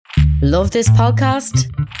Love this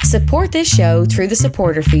podcast? Support this show through the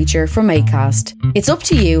supporter feature from Acast. It's up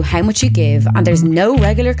to you how much you give and there's no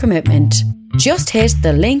regular commitment. Just hit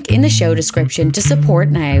the link in the show description to support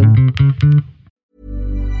now.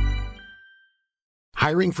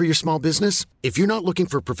 Hiring for your small business? If you're not looking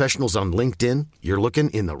for professionals on LinkedIn, you're looking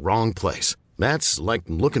in the wrong place. That's like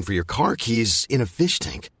looking for your car keys in a fish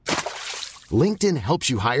tank. LinkedIn helps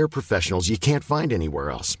you hire professionals you can't find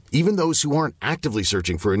anywhere else, even those who aren't actively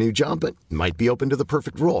searching for a new job but might be open to the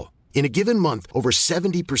perfect role. In a given month, over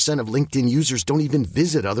 70% of LinkedIn users don't even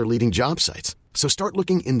visit other leading job sites. So start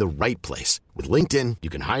looking in the right place. With LinkedIn, you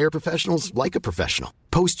can hire professionals like a professional.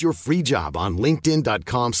 Post your free job on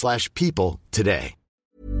linkedin.com/people today.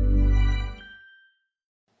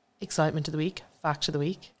 Excitement of the week, fact of the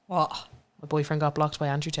week. What? My boyfriend got blocked by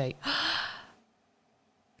Andrew Tate.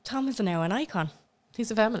 Tom is now an icon. He's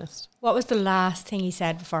a feminist. What was the last thing he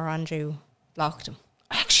said before Andrew blocked him?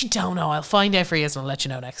 I actually don't know. I'll find out for you and I'll let you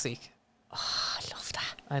know next week. Oh, I love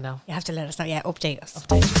that. I know. You have to let us know. Yeah, update us.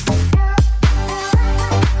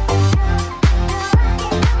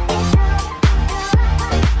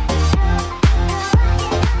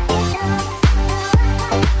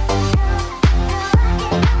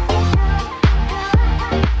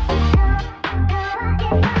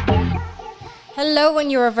 Hello,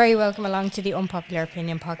 and you are very welcome along to the Unpopular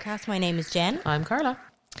Opinion podcast. My name is Jen. I'm Carla.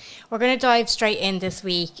 We're going to dive straight in this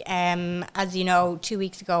week. As you know, 2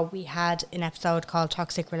 weeks ago we had an episode called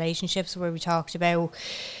Toxic Relationships where we talked about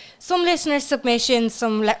some listener submissions,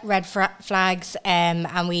 some red flags,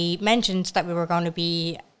 and we mentioned that we were going to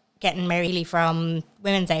be getting Mary Healy from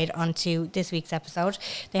Women's Aid onto this week's episode.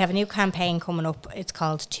 They have a new campaign coming up. It's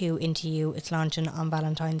called TUO Into You. It's launching on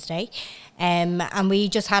Valentine's Day. And we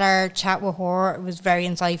just had our chat with her. It was very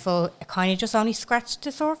insightful. It kind of just only scratched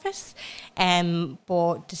the surface.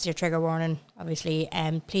 But this is your trigger warning, obviously.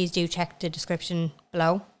 Please do check the description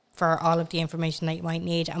below for all of the information that you might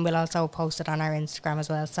need. And we'll also post it on our Instagram as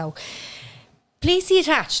well. So please see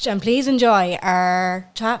attached and please enjoy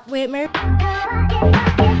our chat with Mary.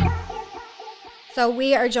 So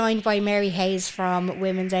we are joined by Mary Hayes from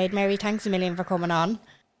Women's Aid. Mary, thanks a million for coming on.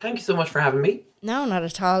 Thank you so much for having me. No, not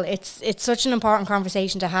at all. It's such an important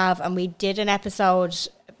conversation to have, and we did an episode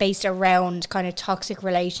based around kind of toxic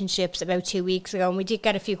relationships about 2 weeks ago, and we did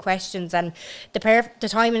get a few questions, and the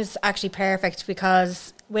time is actually perfect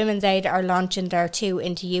because Women's Aid are launching their TUO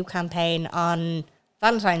Into You campaign on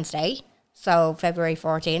Valentine's Day, so February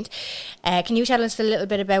 14th. Can you tell us a little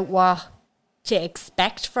bit about what to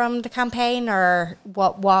expect from the campaign or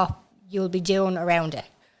what you'll be doing around it?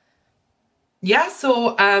 Yeah,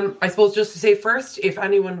 so I suppose just to say first, if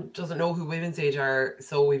anyone doesn't know who Women's Aid are,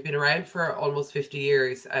 so we've been around for almost 50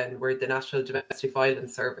 years and we're the National Domestic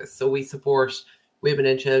Violence Service. So we support women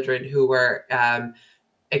and children who are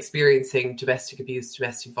experiencing domestic abuse,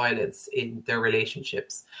 domestic violence in their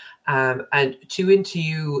relationships. And TUO Into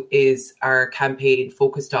You is our campaign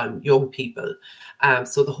focused on young people.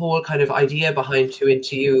 So the whole kind of idea behind TUO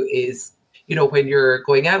Into You is, you know, when you're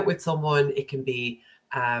going out with someone, it can be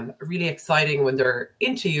really exciting when they're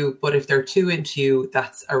into you, but if they're too into you,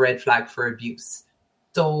 that's a red flag for abuse.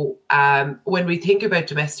 So when we think about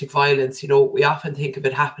domestic violence, you know, we often think of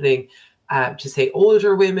it happening to say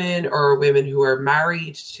older women or women who are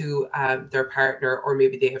married to their partner, or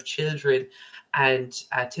maybe they have children and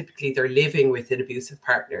typically they're living with an abusive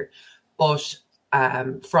partner. But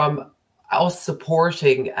from us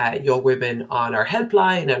supporting young women on our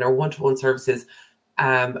helpline and our one-to-one services,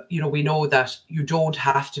 you know, we know that you don't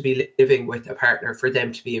have to be living with a partner for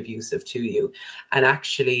them to be abusive to you. And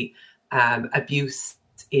actually, abuse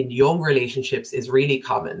in young relationships is really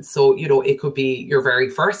common. So, you know, it could be your very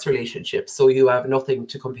first relationship, so you have nothing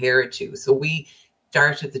to compare it to. So we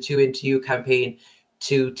started the TUO Into You campaign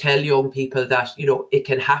to tell young people that, you know, it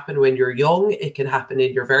can happen when you're young, it can happen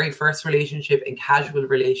in your very first relationship, in casual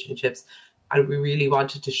relationships. And we really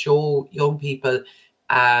wanted to show young people,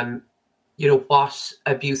 you know, what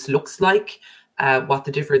abuse looks like, what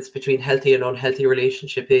the difference between healthy and unhealthy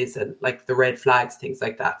relationship is, and like the red flags, things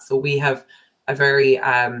like that. So we have a very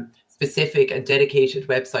specific and dedicated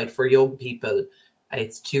website for young people.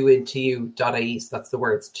 It's tuointoyou.ie. So that's the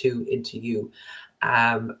words TUO Into You.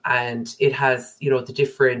 And it has, you know, the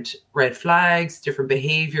different red flags, different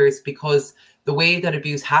behaviors, because the way that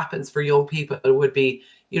abuse happens for young people would be,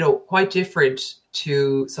 you know, quite different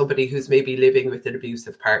to somebody who's maybe living with an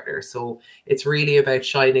abusive partner. So it's really about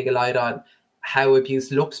shining a light on how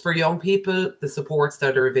abuse looks for young people, the supports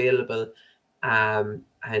that are available, and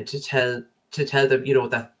to tell them, you know,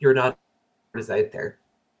 that you're not out there.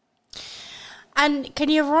 And can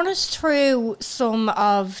you run us through some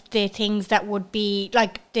of the things that would be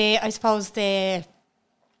like I suppose the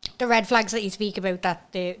red flags that you speak about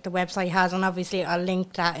that the website has, and obviously I'll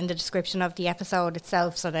link that in the description of the episode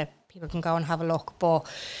itself so that people can go and have a look. But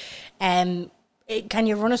can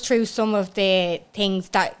you run us through some of the things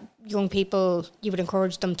that young people, you would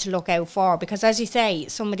encourage them to look out for? Because as you say,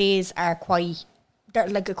 some of these are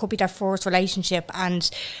like it could be their first relationship, and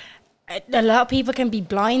a lot of people can be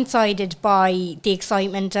blindsided by the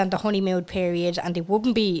excitement and the honeymoon period, and they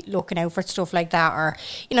wouldn't be looking out for stuff like that, or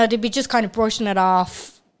they'd be just kind of brushing it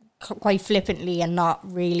off quite flippantly and not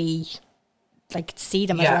really like see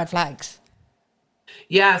them as red flags.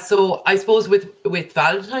 Yeah, so I suppose with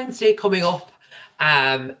Valentine's Day coming up,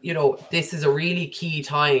 this is a really key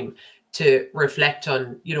time to reflect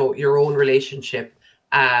on, your own relationship,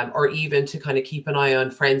 or even to kind of keep an eye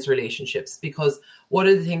on friends' relationships. Because one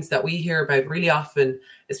of the things that we hear about really often,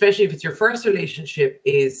 especially if it's your first relationship,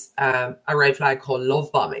 is a red flag called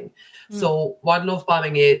love bombing. So what love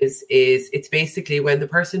bombing is it's basically when the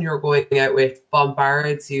person you're going out with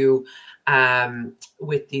bombards you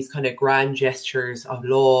with these kind of grand gestures of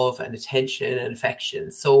love and attention and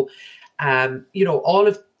affection. So, all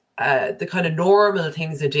of the kind of normal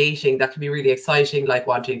things in dating that can be really exciting, like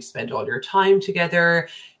wanting to spend all your time together,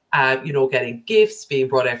 getting gifts, being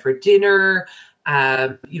brought out for dinner,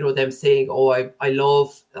 them saying, oh, I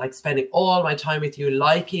love like spending all my time with you,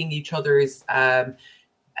 liking each other's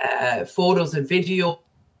photos and videos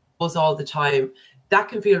all the time. That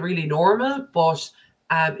can feel really normal, but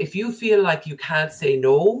if you feel like you can't say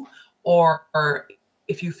no, or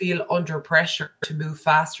if you feel under pressure to move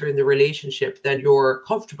faster in the relationship than you're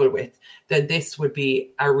comfortable with, then this would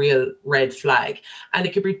be a real red flag. And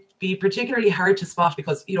it could be particularly hard to spot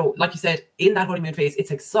because, like you said, in that honeymoon phase,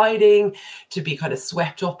 it's exciting to be kind of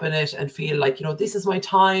swept up in it and feel like, this is my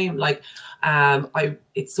time. Like,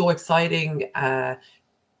 it's so exciting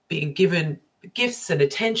being given gifts and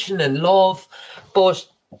attention and love. But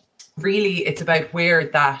really, it's about where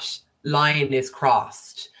that line is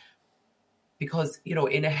crossed. Because,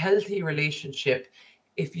 in a healthy relationship,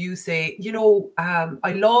 if you say,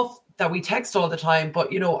 I love that we text all the time,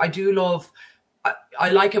 but, I do love,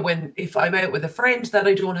 I like it if I'm out with a friend that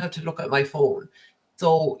I don't have to look at my phone.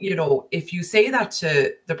 So, if you say that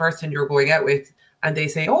to the person you're going out with and they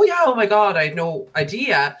say, oh yeah, oh my God, I had no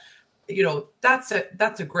idea, that's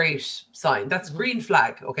a great sign. That's green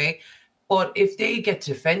flag. Okay. But if they get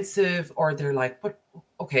defensive or they're like, but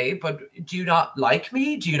do you not like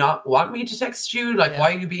me? Do you not want me to text you? Like,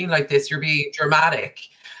 why are you being like this? You're being dramatic.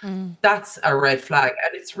 That's a red flag.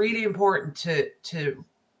 And it's really important to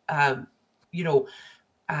I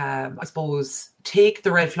suppose, take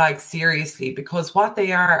the red flags seriously, because what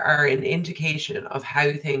they are an indication of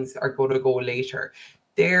how things are going to go later.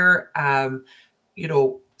 They're,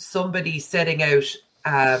 somebody setting out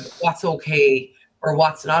what's okay or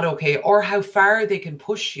what's not okay, or how far they can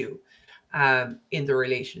push you in the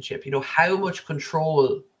relationship, how much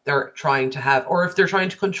control they're trying to have, or if they're trying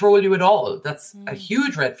to control you at all. That's a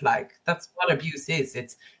huge red flag. That's what abuse is.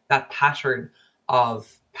 It's that pattern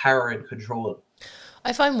of power and control.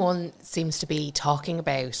 I find one seems to be talking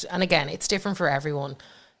about, and again, it's different for everyone,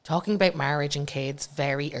 talking about marriage and kids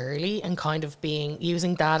very early and kind of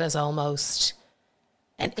using that as almost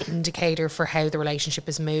an indicator for how the relationship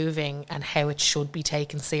is moving and how it should be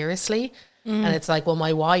taken seriously. And it's like, well,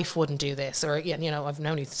 my wife wouldn't do this, or, I've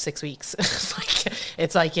known you 6 weeks.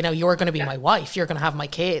 It's like, you're going to be my wife. You're going to have my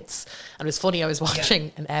kids. And it was funny. I was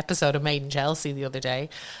watching an episode of Made in Chelsea the other day,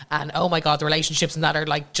 and oh my God, the relationships in that are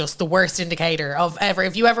like just the worst indicator of ever.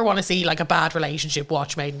 If you ever want to see like a bad relationship,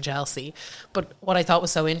 watch Made in Chelsea. But what I thought was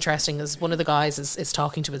so interesting is one of the guys is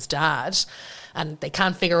talking to his dad, and they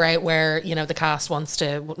can't figure out where, the cast wants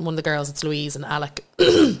to, one of the girls, it's Louise and Alec,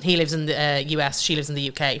 he lives in the US, she lives in the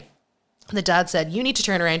UK. And the dad said, you need to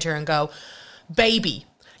turn around to her and go, baby,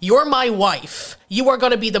 you're my wife. You are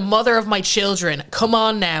going to be the mother of my children. Come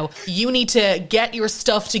on now. You need to get your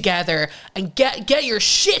stuff together and get your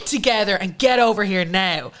shit together and get over here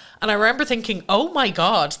now. And I remember thinking, oh my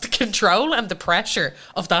God, the control and the pressure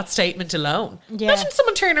of that statement alone. Yeah. Imagine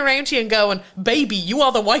someone turning around to you and going, baby, you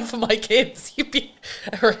are the wife of my kids.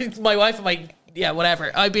 Or my wife of my, whatever.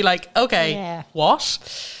 I'd be like, okay, what?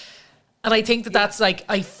 And I think that's like,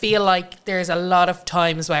 I feel like there's a lot of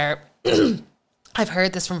times where I've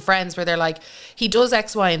heard this from friends where they're like, he does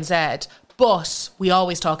X, Y, and Z, but we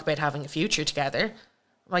always talk about having a future together.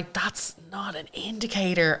 Like, that's not an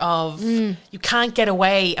indicator of you can't get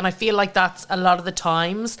away. And I feel like that's a lot of the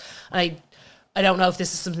times. I don't know if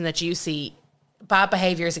this is something that you see. Bad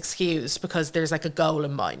behavior is excused because there's like a goal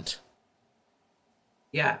in mind.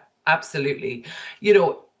 Yeah. Absolutely.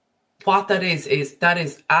 What that is that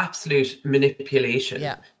is absolute manipulation.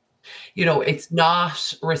 Yeah. It's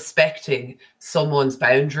not respecting someone's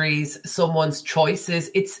boundaries, someone's choices.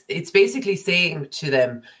 It's basically saying to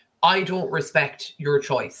them, I don't respect your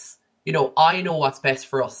choice. I know what's best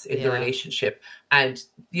for us in the relationship. And,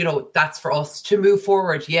 that's for us to move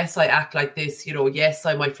forward. Yes, I act like this. Yes,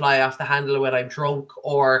 I might fly off the handle when I'm drunk,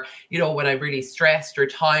 or, when I'm really stressed or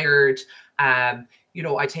tired.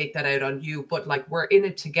 I take that out on you, but like, we're in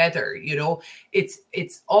it together.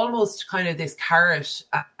 It's almost kind of this carrot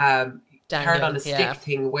on a stick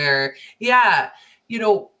thing where,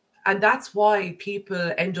 and that's why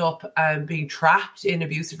people end up being trapped in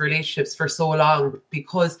abusive relationships for so long,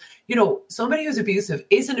 because, somebody who's abusive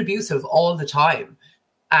isn't abusive all the time.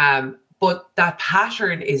 But that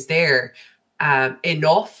pattern is there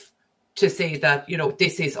enough to say that,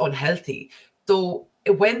 this is unhealthy. So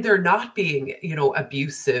when they're not being,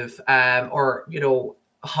 abusive or,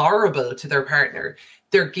 horrible to their partner,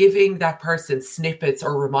 they're giving that person snippets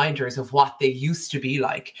or reminders of what they used to be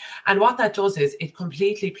like. And what that does is it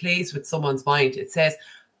completely plays with someone's mind. It says,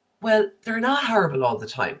 well, they're not horrible all the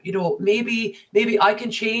time. Maybe I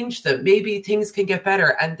can change them. Maybe things can get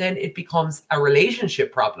better. And then it becomes a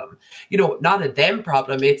relationship problem, not a them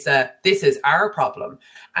problem. It's this is our problem.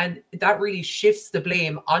 And that really shifts the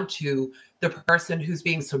blame onto the person who's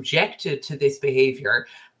being subjected to this behavior.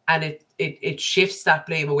 And it shifts that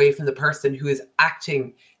blame away from the person who is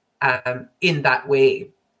acting in that way.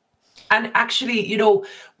 And actually,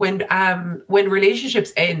 when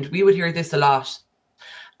relationships end, we would hear this a lot.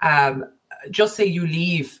 Just say you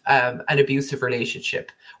leave an abusive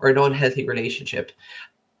relationship or an unhealthy relationship.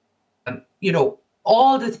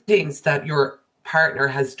 All the things that your partner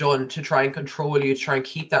has done to try and control you, to try and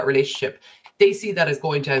keep that relationship, they see that as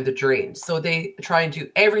going down the drain. So they try and do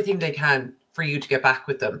everything they can for you to get back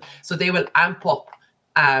with them. So they will amp up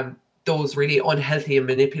those really unhealthy and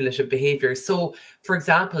manipulative behaviors. So, for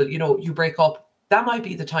example, you break up, that might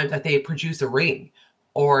be the time that they produce a ring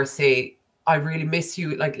or say, I really miss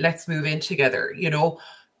you, like, let's move in together,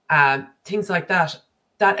 things like that.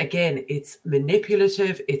 That, again, it's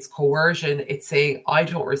manipulative, it's coercion, it's saying, I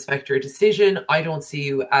don't respect your decision, I don't see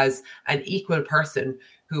you as an equal person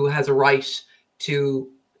who has a right to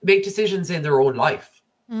make decisions in their own life.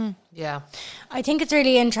 Yeah. I think it's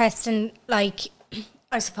really interesting, like,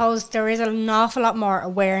 I suppose there is an awful lot more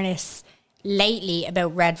awareness lately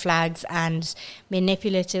about red flags and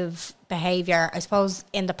manipulative behaviour. I suppose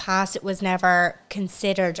in the past it was never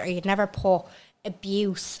considered, or you'd never put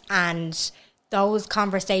abuse and those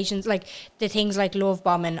conversations, like the things like love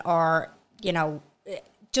bombing or,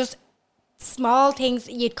 just small things,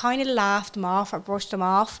 you'd kind of laughed them off or brushed them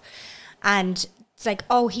off. And it's like,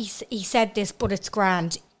 oh, he said this, but it's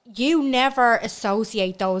grand. You never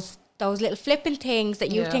associate those little flippant things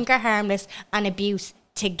that you think are harmless and abuse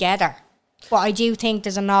together. But I do think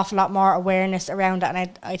there's an awful lot more awareness around it,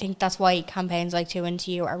 and I think that's why campaigns like TUO and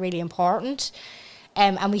TUO are really important.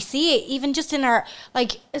 And we see it even just in our,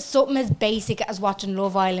 like, something as basic as watching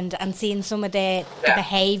Love Island and seeing some of the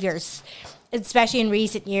behaviours, especially in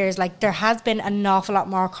recent years. Like, there has been an awful lot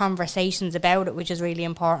more conversations about it, which is really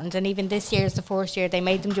important. And even this year is the first year they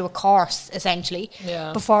made them do a course, essentially,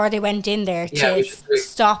 before they went in there to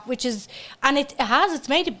stop, and it's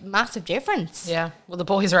made a massive difference. Yeah. Well, the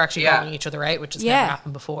boys are actually calling each other out, which has never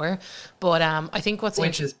happened before. But I think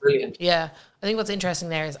which is brilliant. Yeah. I think what's interesting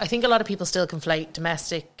there is I think a lot of people still conflate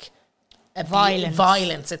domestic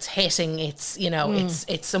violence. It's hitting, it's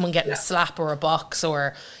it's someone getting a slap or a box,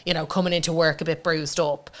 or coming into work a bit bruised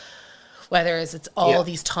up, whereas it's all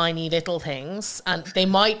these tiny little things, and they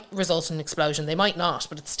might result in an explosion, they might not,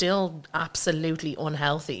 but it's still absolutely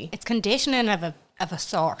unhealthy. It's conditioning of a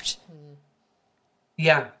sort.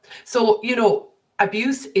 So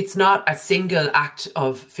abuse, it's not a single act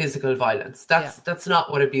of physical violence. That's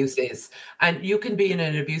not what abuse is. And you can be in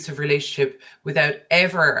an abusive relationship without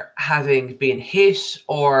ever having been hit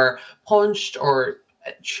or punched or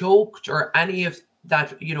choked or any of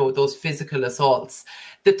that, those physical assaults.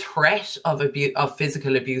 The threat of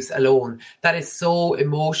physical abuse alone, that is so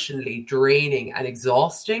emotionally draining and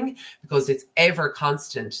exhausting, because it's ever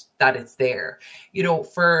constant that it's there.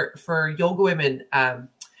 For young women,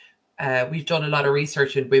 we've done a lot of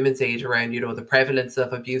research in women's aid around, the prevalence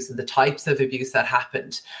of abuse and the types of abuse that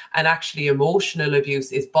happened. And actually, emotional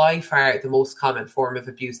abuse is by far the most common form of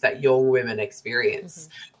abuse that young women experience.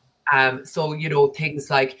 So, things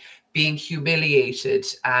like being humiliated,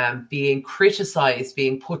 being criticized,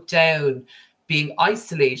 being put down, being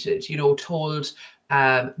isolated, told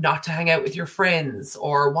not to hang out with your friends,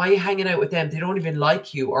 or why are you hanging out with them? They don't even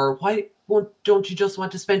like you. Or why don't you just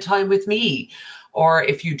want to spend time with me? Or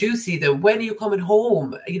if you do see them, when are you coming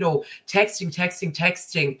home?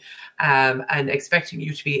 Texting, and expecting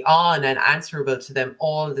you to be on and answerable to them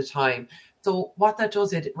all the time. So what that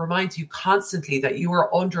does, it reminds you constantly that you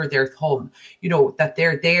are under their thumb, that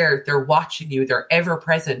they're there, they're watching you, they're ever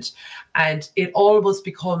present. And it almost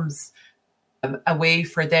becomes a way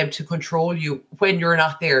for them to control you when you're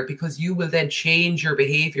not there, because you will then change your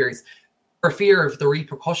behaviors for fear of the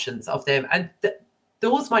repercussions of them. And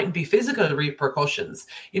those mightn't be physical repercussions.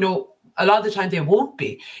 A lot of the time they won't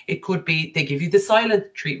be. It could be they give you the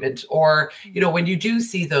silent treatment, or, when you do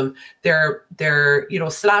see them, they're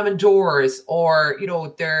slamming doors, or,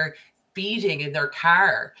 they're speeding in their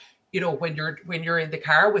car, when you're in the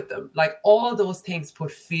car with them. Like, all those things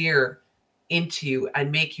put fear into you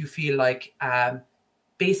and make you feel like,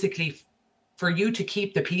 basically, for you to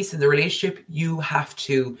keep the peace in the relationship, you have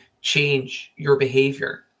to change your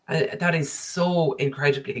behavior. And that is so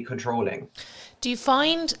incredibly controlling. Do you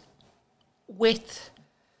find with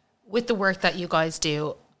the work that you guys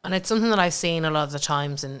do, and it's something that I've seen a lot of the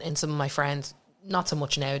times in some of my friends, not so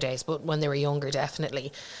much nowadays, but when they were younger,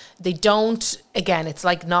 definitely, they don't, again, it's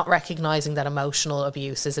like not recognizing that emotional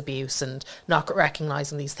abuse is abuse, and not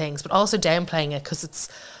recognizing these things, but also downplaying it, because it's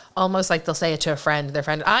almost like they'll say it to a friend, their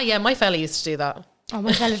friend, yeah, my fella used to do that. Oh,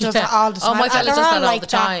 my fella does that all the time. Oh, my fella does that all the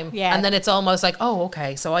time. Yeah. And then it's almost like, oh,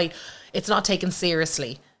 okay, so it's not taken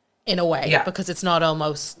seriously in a way, because it's not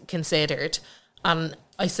almost considered. And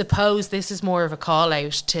I suppose this is more of a call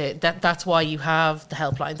out to that's why you have the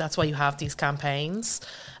helpline, that's why you have these campaigns,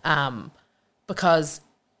 because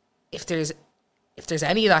if there's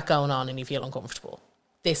any of that going on and you feel uncomfortable,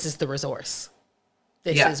 this is the resource.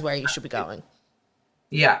 This is where you should be going.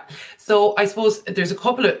 Yeah. So I suppose there's a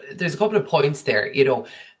couple of points there,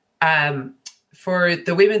 for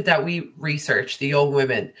the women that we research, the young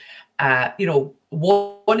women,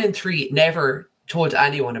 1 in 3 never told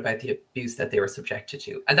anyone about the abuse that they were subjected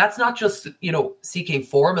to. And that's not just, seeking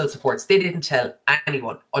formal supports. They didn't tell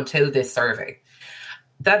anyone until this survey.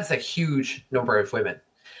 That is a huge number of women.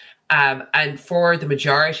 And for the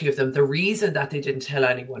majority of them, the reason that they didn't tell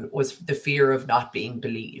anyone was the fear of not being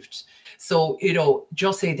believed. So,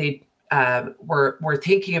 just say they were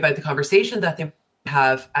thinking about the conversation that they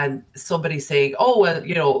have, and somebody saying, oh,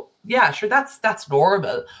 well, yeah, sure, that's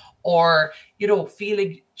normal. Or,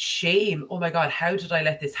 feeling shame. Oh my God, how did I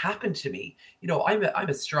let this happen to me? I'm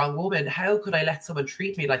a strong woman. How could I let someone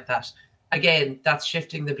treat me like that? Again, that's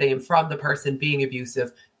shifting the blame from the person being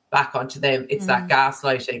abusive back onto them. It's that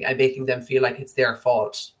gaslighting and making them feel like it's their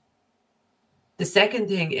fault. The second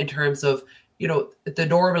thing, in terms of, the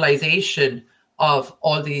normalization of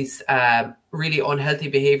all these really unhealthy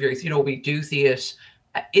behaviors, we do see it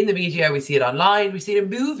in the media, we see it online, we see it in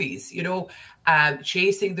movies,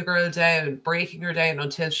 chasing the girl down, breaking her down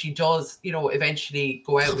until she does, eventually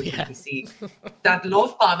go out with you. We see that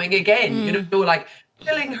love bombing again, like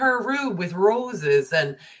filling her room with roses,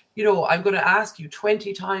 and I'm going to ask you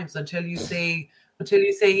 20 times until you say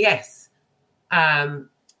yes.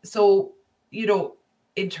 So,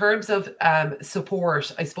 in terms of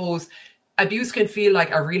support, I suppose abuse can feel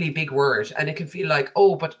like a really big word, and it can feel like,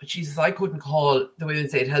 oh, but Jesus, I couldn't call the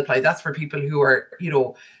Women's Aid helpline. That's for people who are,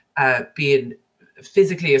 being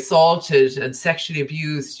physically assaulted and sexually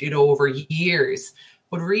abused, over years.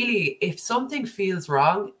 But really, if something feels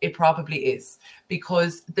wrong, it probably is,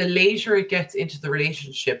 because the later it gets into the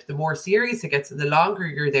relationship, the more serious it gets, and the longer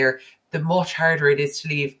you're there, the much harder it is to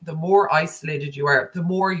leave. The more isolated you are, the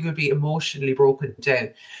more you'll be emotionally broken down.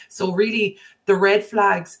 So really, the red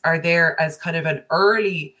flags are there as kind of an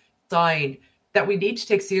early sign that we need to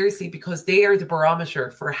take seriously, because they are the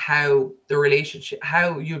barometer for how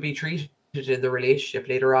you'll be treated in the relationship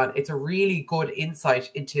later on. It's a really good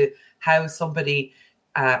insight into how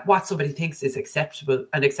what somebody thinks is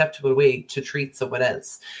an acceptable way to treat someone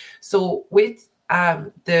else. So with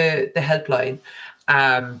the helpline,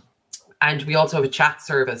 and we also have a chat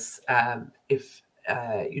service. If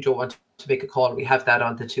you don't want to make a call, we have that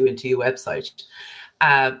on the TUO website.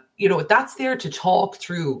 That's there to talk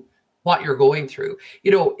through what you're going through.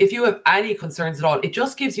 If you have any concerns at all, it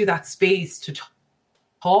just gives you that space to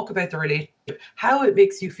talk about the relationship, how it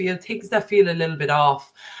makes you feel, things that feel a little bit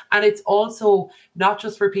off. And it's also not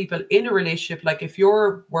just for people in a relationship. Like, if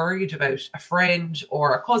you're worried about a friend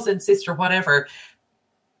or a cousin, sister, whatever,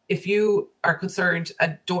 if you are concerned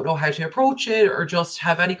and don't know how to approach it, or just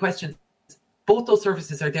have any questions, both those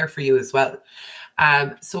services are there for you as well.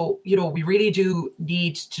 So, we really do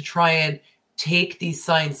need to try and take these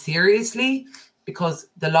signs seriously, because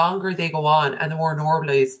the longer they go on and the more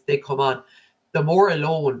normalized they come on, the more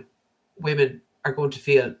alone women are going to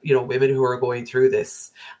feel, you know, women who are going through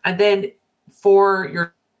this. And then for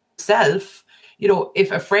yourself, you know,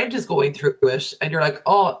 if a friend is going through it and you're like,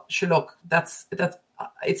 oh, sure, look, that's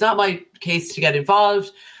it's not my case to get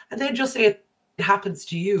involved. And then just say it happens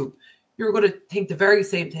to you. You're going to think the very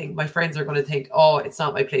same thing. My friends are going to think, oh, it's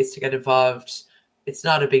not my place to get involved. It's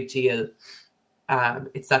not a big deal.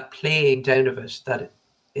 It's that playing down of it that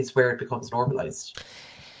is where it becomes normalized.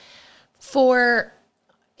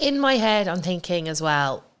 In my head, I'm thinking as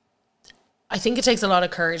well, I think it takes a lot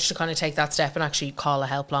of courage to kind of take that step and actually call a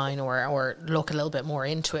helpline or look a little bit more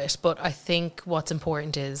into it. But I think what's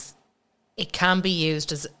important is it can be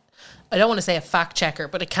used as, I don't want to say a fact checker,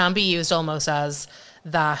 but it can be used almost as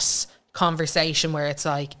that conversation where it's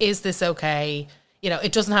like, is this okay? You know,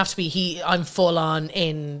 it doesn't have to be I'm full on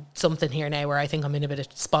in something here now where I think I'm in a bit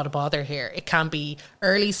of spot of bother here. It can be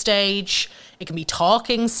early stage, it can be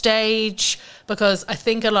talking stage, because I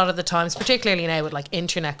think a lot of the times, particularly now with like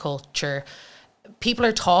internet culture, people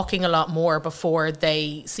are talking a lot more before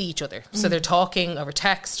they see each other. So they're talking over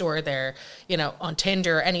text or they're, you know, on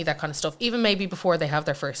Tinder or any of that kind of stuff, even maybe before they have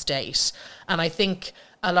their first date. And I think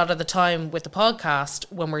a lot of the time with the podcast,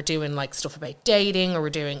 when we're doing like stuff about dating or we're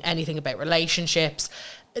doing anything about relationships,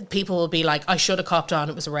 people will be like, I should have copped on,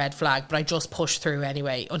 it was a red flag, but I just pushed through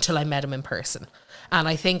anyway until I met him in person. And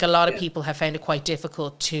I think a lot of people have found it quite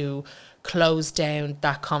difficult to close down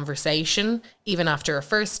that conversation even after a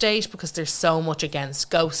first date, because there's so much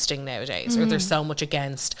against ghosting nowadays, or there's so much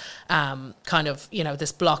against kind of, you know,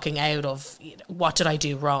 this blocking out of, you know, what did I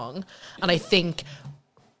do wrong? And I think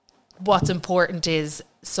what's important is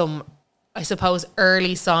some, I suppose,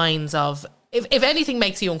 early signs of, if anything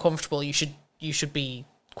makes you uncomfortable, you should be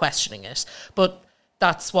questioning it. But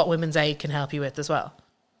that's what Women's Aid can help you with as well.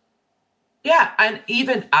 Yeah, and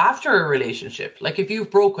even after a relationship, like if you've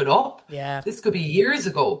broken up, this could be years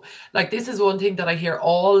ago. Like this is one thing that I hear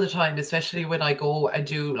all the time, especially when I go and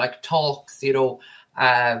do like talks, you know,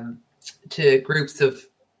 to groups of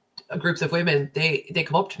women. They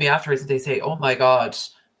come up to me afterwards and they say, "Oh my God,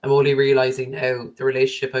 I'm only realizing now the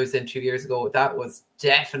relationship I was in 2 years ago, that was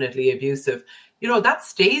definitely abusive." You know, that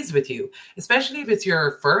stays with you, especially if it's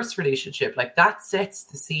your first relationship. Like that sets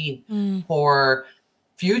the scene for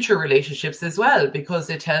future relationships as well, because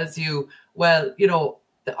it tells you, well, you know,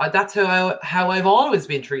 that's how I've always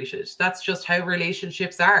been treated. That's just how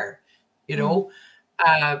relationships are, you know.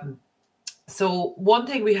 So one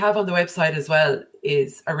thing we have on the website as well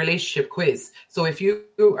is a relationship quiz. So if you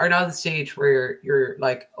are now at the stage where you're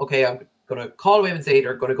like, okay, I'm going to call Women's Aid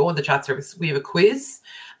or going to go on the chat service, we have a quiz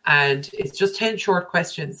and it's just 10 short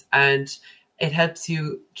questions, and it helps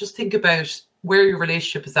you just think about where your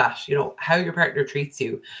relationship is at, you know, how your partner treats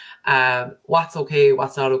you, what's okay,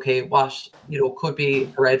 what's not okay, what, you know, could be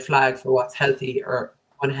a red flag for what's healthy or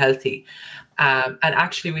unhealthy. And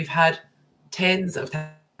actually we've had tens of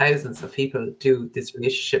thousands of people do this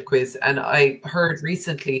relationship quiz. And I heard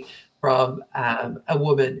recently from a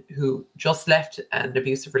woman who just left an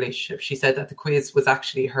abusive relationship. She said that the quiz was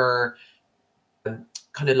actually her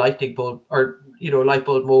kind of light bulb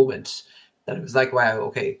moment, that it was like, wow,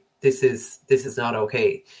 okay, this is not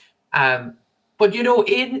okay. But, you know,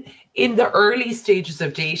 in the early stages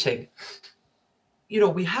of dating, you know,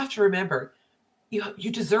 we have to remember,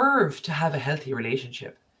 you deserve to have a healthy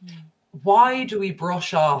relationship. Why do we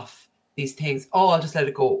brush off these things? Oh, I'll just let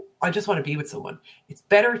it go. I just want to be with someone. It's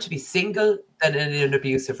better to be single than in an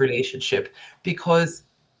abusive relationship, because,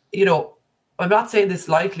 you know, I'm not saying this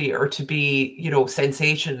lightly or to be, you know,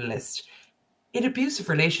 sensationalist. In abusive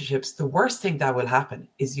relationships, the worst thing that will happen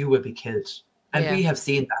is you will be killed. And we have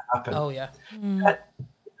seen that happen. Oh, yeah.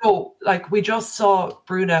 Like we just saw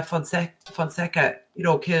Bruna Fonseca, you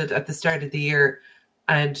know, killed at the start of the year,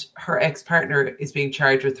 and her ex-partner is being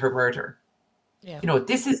charged with her murder. Yeah. You know,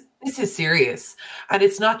 this is serious. And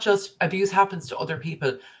it's not just abuse happens to other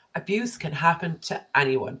people. Abuse can happen to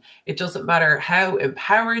anyone. It doesn't matter how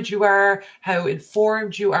empowered you are, how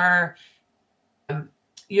informed you are,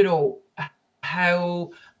 you know,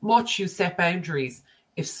 how much you set boundaries.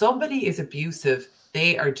 If somebody is abusive,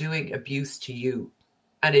 they are doing abuse to you,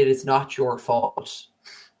 and it is not your fault.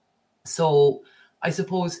 So I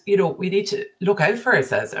suppose, you know, we need to look out for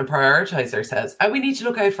ourselves and prioritize ourselves. And we need to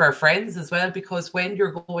look out for our friends as well, because when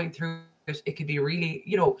you're going through it, it can be really,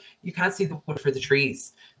 you know, you can't see the wood for the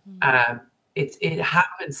trees. It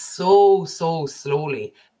happens so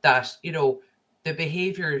slowly that, you know, the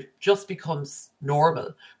behavior just becomes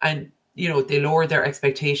normal, and, you know, they lower their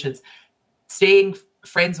expectations. Staying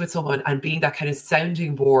friends with someone and being that kind of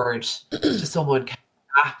sounding board to someone can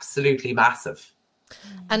be absolutely massive.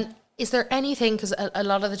 And is there anything, because a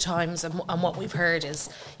lot of the times, and what we've heard is,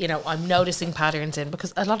 you know, I'm noticing patterns in,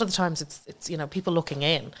 because a lot of the times it's you know, people looking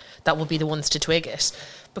in that will be the ones to twig it.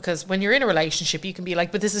 Because when you're in a relationship, you can be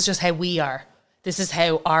like, but this is just how we are. This is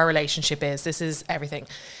how our relationship is. This is everything.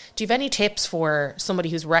 Do you have any tips for somebody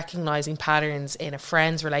who's recognising patterns in a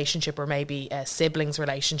friend's relationship, or maybe a sibling's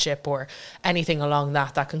relationship, or anything along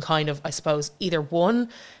that can kind of, I suppose, either one,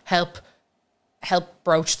 help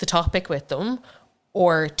broach the topic with them,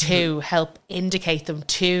 or two, help indicate them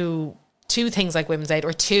to things like Women's Aid,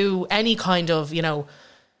 or to any kind of, you know,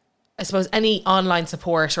 I suppose any online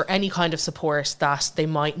support or any kind of support that they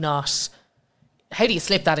might not. How do you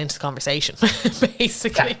slip that into the conversation,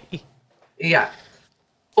 basically? Yeah.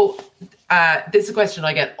 Oh, this is a question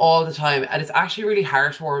I get all the time, and it's actually really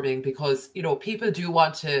heartwarming, because, you know, people do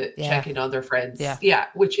want to check in on their friends. Yeah,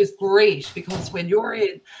 which is great, because when you're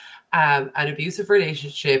in an abusive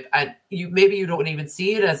relationship, and you don't even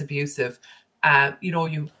see it as abusive, you know,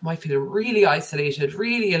 you might feel really isolated,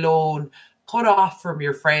 really alone, cut off from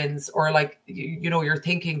your friends, or like, you know, you're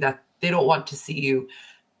thinking that they don't want to see you.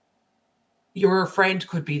 Your friend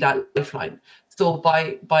could be that lifeline. So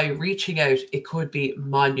by reaching out, it could be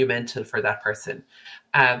monumental for that person.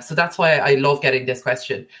 So that's why I love getting this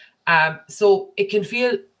question. So it can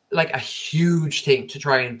feel like a huge thing to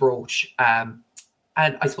try and broach.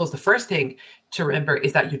 And I suppose the first thing to remember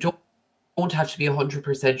is that you don't have to be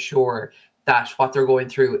 100% sure that what they're going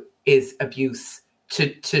through is abuse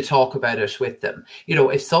to talk about it with them. You know,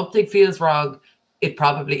 if something feels wrong, it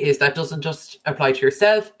probably is. That doesn't just apply to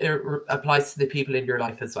yourself, it applies to the people in your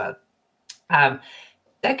life as well.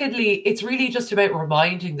 Secondly, it's really just about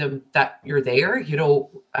reminding them that you're there, you know,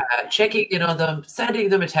 checking in on them, sending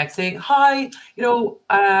them a text saying, hi, you know,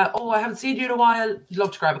 I haven't seen you in a while, I'd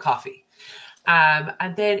love to grab a coffee.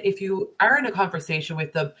 And then if you are in a conversation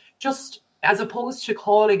with them, just as opposed to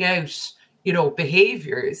calling out, you know,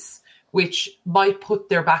 behaviors which might put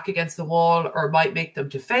their back against the wall, or might make them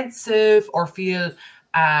defensive, or feel,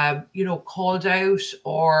 you know, called out,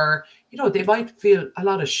 or, you know, they might feel a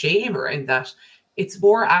lot of shame around that. It's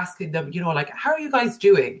more asking them, you know, like, how are you guys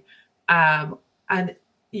doing? And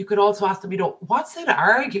you can also ask them, you know, what's an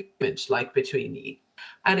argument like between you?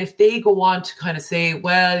 And if they go on to kind of say,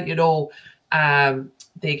 well, you know,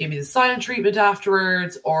 they give me the silent treatment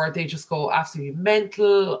afterwards, or they just go absolutely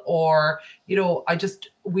mental, or, you know,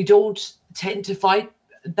 we don't tend to fight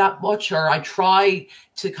that much, or I try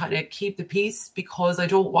to kind of keep the peace because I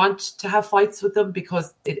don't want to have fights with them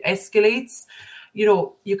because it escalates. You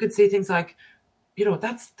know, you could say things like, you know,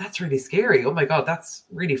 that's really scary. Oh my God, that's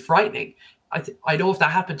really frightening. I know if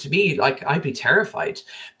that happened to me, like, I'd be terrified,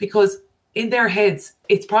 because in their heads,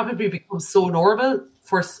 it's probably become so normal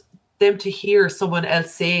for them to hear someone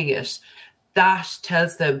else saying it. That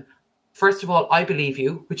tells them, first of all, I believe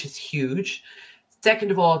you, which is huge. Second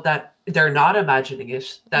of all, that they're not imagining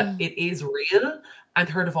it, that it is real. And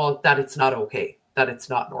third of all, that it's not okay, that it's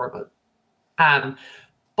not normal.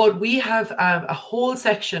 But we have a whole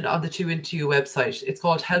section on the TUO website. It's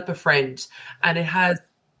called Help a Friend, and it has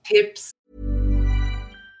tips.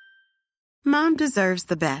 Mom deserves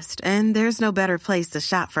the best, and there's no better place to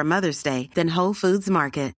shop for Mother's Day than Whole Foods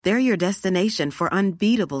Market. They're your destination for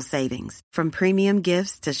unbeatable savings, from premium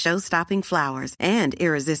gifts to show-stopping flowers and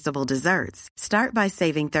irresistible desserts. Start by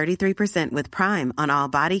saving 33% with Prime on all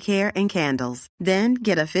body care and candles. Then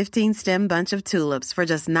get a 15-stem bunch of tulips for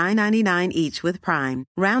just $9.99 each with Prime.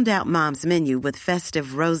 Round out Mom's menu with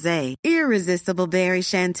festive rosé, irresistible berry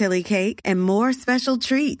chantilly cake, and more special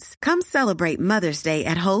treats. Come celebrate Mother's Day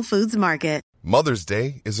at Whole Foods Market. Mother's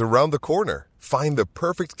Day is around the corner. Find the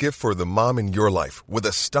perfect gift for the mom in your life with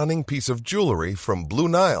a stunning piece of jewelry from Blue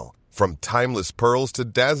Nile. From timeless pearls to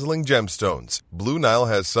dazzling gemstones, Blue Nile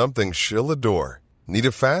has something she'll adore. Need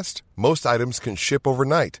it fast? Most items can ship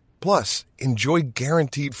overnight. Plus, enjoy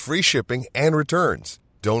guaranteed free shipping and returns.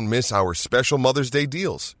 Don't miss our special Mother's Day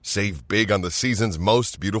deals. Save big on the season's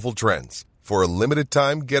most beautiful trends. For a limited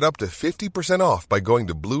time, get up to 50% off by going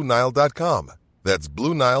to BlueNile.com. That's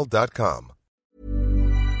BlueNile.com.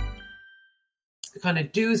 Kind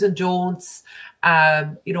of do's and don'ts,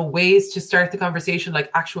 you know, ways to start the conversation,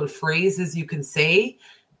 like actual phrases you can say.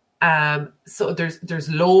 So there's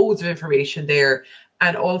loads of information there.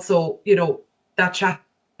 And also, you know, that chat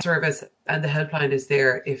service and the helpline is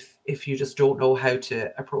there if you just don't know how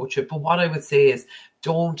to approach it. But what I would say is,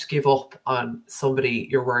 don't give up on somebody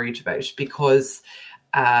you're worried about, because,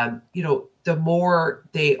 you know, the more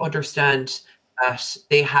they understand that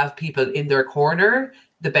they have people in their corner,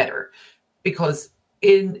 the better. Because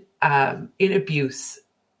in abuse,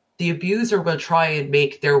 the abuser will try and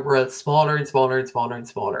make their world smaller and smaller and smaller and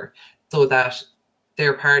smaller, so that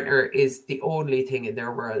their partner is the only thing in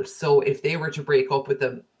their world. So if they were to break up with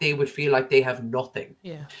them, they would feel like they have nothing.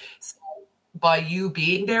 Yeah. So by you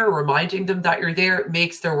being there, reminding them that you're there, it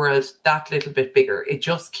makes their world that little bit bigger. It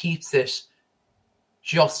just keeps it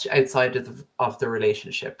just outside of the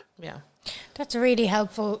relationship. Yeah. That's really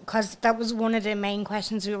helpful, because that was one of the main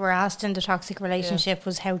questions we were asked in the toxic relationship,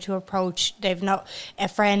 was how to approach. A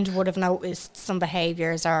friend would have noticed some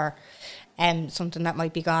behaviours or something that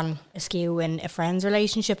might be gone askew in a friend's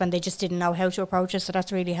relationship, and they just didn't know how to approach it. So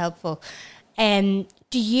that's really helpful. Have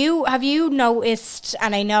you noticed?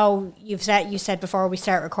 And I know you said before we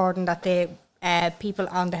start recording that the people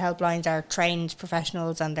on the helplines are trained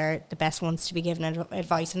professionals and they're the best ones to be giving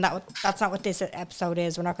advice. And that's not what this episode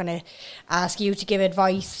is. We're not going to ask you to give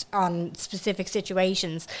advice on specific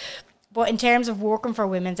situations. But in terms of working for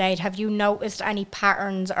Women's Aid, have you noticed any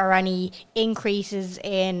patterns or any increases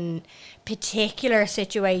in particular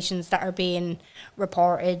situations that are being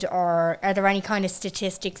reported, or are there any kind of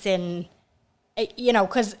statistics in,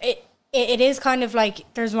 because it is kind of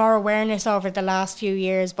like there's more awareness over the last few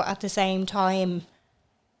years, but at the same time,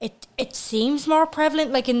 it seems more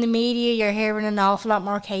prevalent. Like in the media, you're hearing an awful lot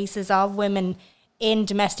more cases of women in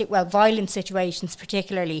domestic, violence situations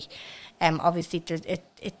particularly. Obviously,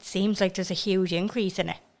 it seems like there's a huge increase in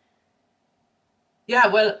it. Yeah,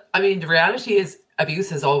 well, I mean, the reality is abuse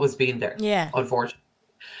has always been there, unfortunately.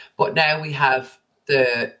 But now we have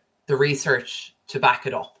the research to back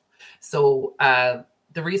it up. So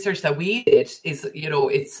the research that we did is,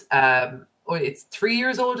 it's 3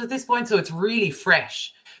 years old at this point, so it's really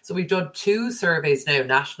fresh. So we've done 2 surveys now,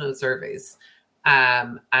 national surveys,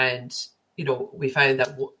 and we found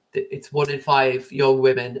that it's 1 in 5 young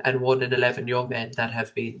women and 1 in 11 young men that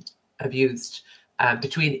have been abused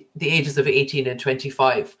between the ages of 18 and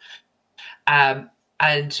 25.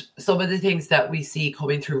 And some of the things that we see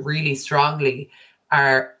coming through really strongly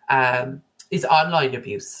is online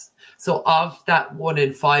abuse. So of that 1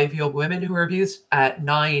 in 5 young women who were abused,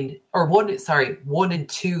 1 in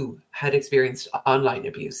 2 had experienced online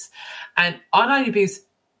abuse. And online abuse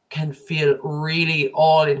can feel really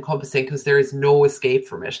all-encompassing because there is no escape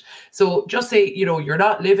from it. So just say, you're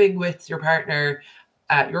not living with your partner,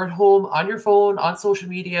 you're at home, on your phone, on social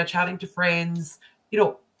media, chatting to friends,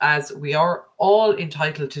 as we are all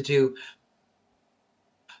entitled to do.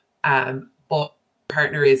 But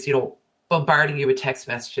partner is, bombarding you with text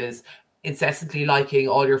messages, incessantly liking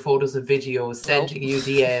all your photos and videos, sending you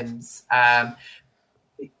DMs.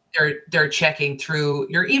 They're checking through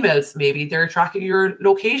your emails. Maybe they're tracking your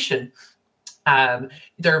location.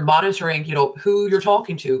 They're monitoring, who you're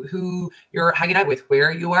talking to, who you're hanging out with,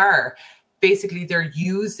 where you are. Basically, they're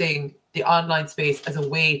using the online space as a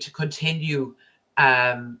way to continue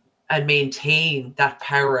and maintain that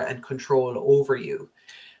power and control over you.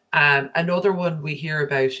 Another one we hear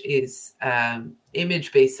about is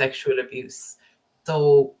image-based sexual abuse.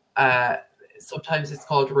 So sometimes it's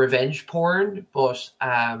called revenge porn, but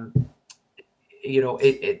that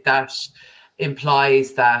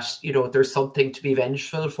implies that there's something to be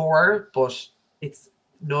vengeful for, but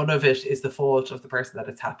none of it is the fault of the person that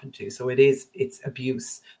it's happened to. So it's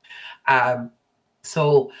abuse. What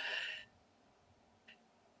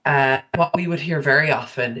we would hear very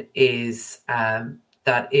often is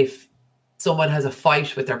that if someone has a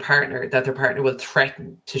fight with their partner, that their partner will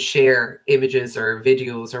threaten to share images or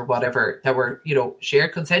videos or whatever that were,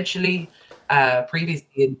 shared consensually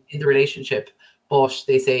previously in the relationship. But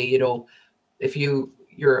they say, if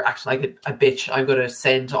you're acting like a bitch, I'm going to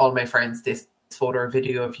send all my friends this photo or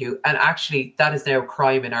video of you. And actually, that is now a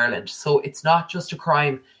crime in Ireland. So it's not just a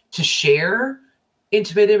crime to share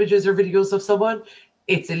intimate images or videos of someone.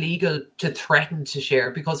 It's illegal to threaten to share,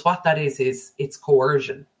 because what that is it's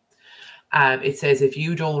coercion. It says, if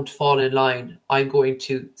you don't fall in line, I'm going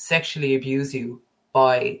to sexually abuse you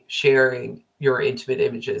by sharing your intimate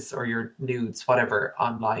images or your nudes, whatever,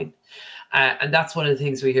 online. And that's one of the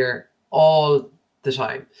things we hear all the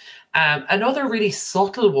time. Another really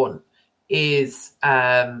subtle one is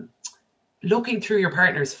looking through your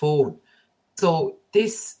partner's phone. So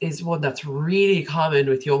this is one that's really common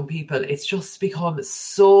with young people. It's just become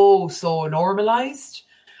so normalized.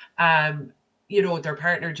 Their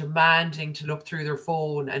partner demanding to look through their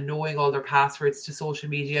phone and knowing all their passwords to social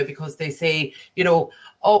media, because they say,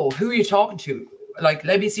 oh, who are you talking to? Like,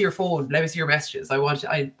 let me see your phone. Let me see your messages. I want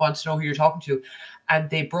to know who you're talking to. And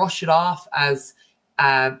they brush it off as,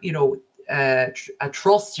 a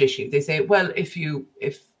trust issue. They say, well, if you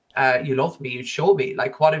love me, you show me.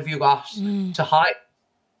 Like, what have you got to hide?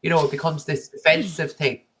 It becomes this defensive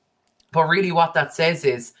thing. But really what that says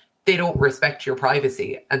is they don't respect your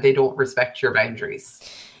privacy and they don't respect your boundaries.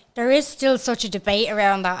 there is still such a debate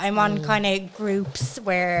around that. I'm on kind of groups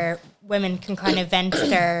where women can kind of vent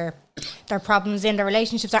their problems in their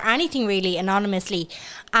relationships or anything really anonymously,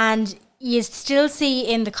 and you still see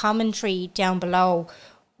in the commentary down below,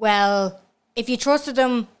 well, if you trusted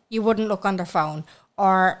them, you wouldn't look on their phone.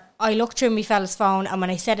 Or I looked through my fella's phone, and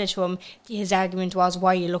when I said it to him, his argument was,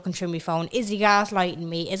 why are you looking through my phone? Is he gaslighting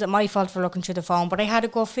me? Is it my fault for looking through the phone? But I had a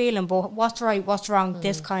gut feeling, but what's right, what's wrong,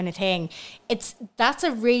 this kind of thing. That's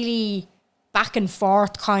a really back and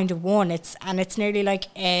forth kind of one. It's nearly like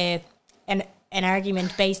an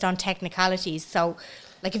argument based on technicalities. So,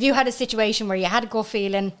 like, if you had a situation where you had a gut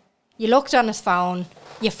feeling, you looked on his phone,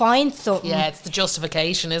 you find something. Yeah, it's the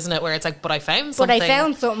justification, isn't it? Where it's like, but I found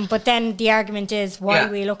something. But then the argument is, why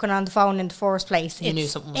were you looking on the phone in the first place? You knew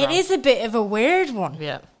something was wrong. It is a bit of a weird one.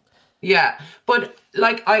 Yeah. Yeah, but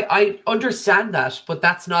like I understand that, but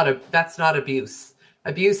that's not abuse.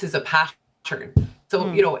 Abuse is a pattern.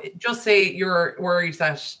 So just say you're worried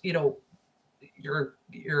that your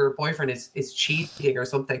boyfriend is cheating or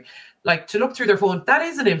something. Like, to look through their phone, that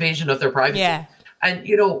is an invasion of their privacy. Yeah. And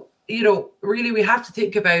really, we have to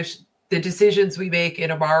think about the decisions we make in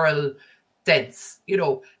a moral sense.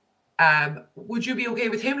 Would you be okay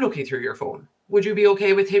with him looking through your phone? Would you be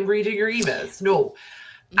okay with him reading your emails? No.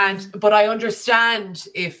 But I understand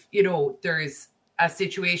if, there is a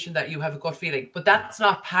situation that you have a gut feeling, but that's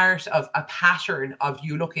not part of a pattern of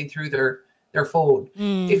you looking through their phone.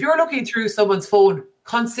 If you're looking through someone's phone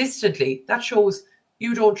consistently, that shows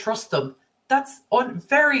you don't trust them. That's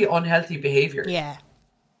very unhealthy behavior. Yeah.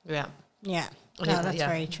 Yeah. Yeah. No, that's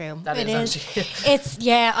very true. That it is. It's,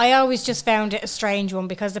 I always just found it a strange one,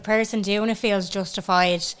 because the person doing it feels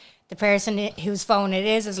justified. The person whose phone it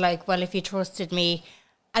is like, well, if you trusted me.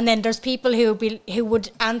 And then there's people who would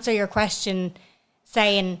answer your question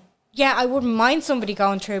saying, yeah, I wouldn't mind somebody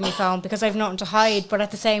going through my phone because I've nothing to hide. But at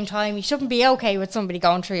the same time, you shouldn't be okay with somebody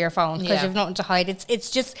going through your phone because you've nothing to hide. It's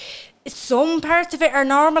just, some parts of it are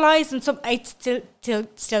normalised, and some I still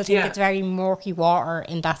think it's very murky water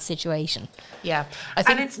in that situation. Yeah.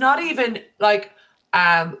 And it's not even like,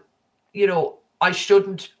 I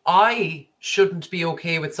shouldn't be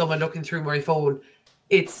okay with someone looking through my phone.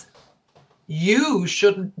 It's, you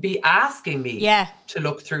shouldn't be asking me to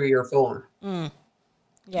look through your phone.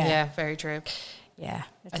 Yeah, very true. Yeah,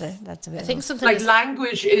 that's a bit. I think something like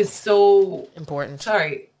language is so important.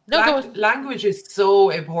 Sorry. No, language is so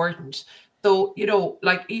important. So,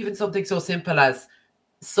 like even something so simple as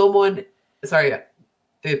someone, sorry,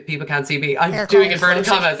 the people can't see me. I'm doing inverted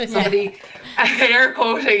commas. Somebody, air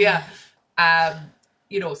quoting,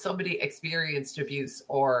 somebody experienced abuse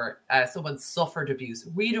or someone suffered abuse.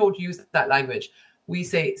 We don't use that language. We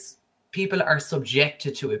say people are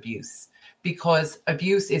subjected to abuse, because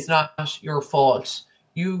abuse is not your fault.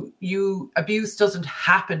 Abuse doesn't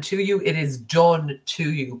happen to you. It is done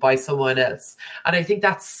to you by someone else. And I think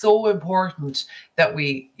that's so important that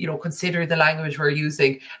we, consider the language we're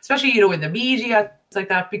using, especially, in the media, things like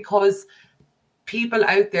that, because people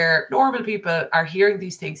out there, normal people, are hearing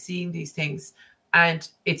these things, seeing these things, and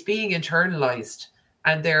it's being internalized,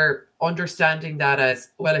 and they're understanding that as,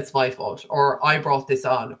 well, it's my fault, or I brought this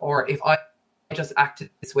on, or if I just acted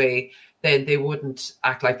this way, then they wouldn't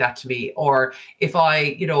act like that to me. Or if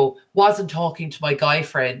I, wasn't talking to my guy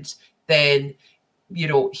friend, then,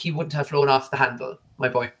 he wouldn't have flown off the handle, my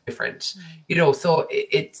boyfriend. So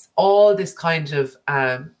it's all this kind of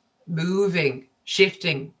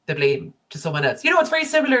shifting the blame to someone else. It's very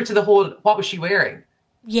similar to the whole, what was she wearing?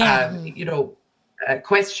 Yeah.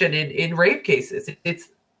 Question in rape cases. It's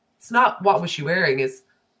not what was she wearing, is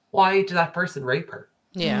why did that person rape her?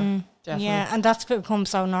 Yeah. Definitely. Yeah, and that's become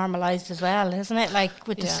so normalised as well, isn't it? Like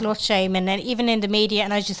with the slut shame, and then even in the media,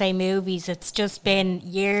 and as you say, movies, it's just been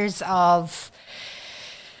years of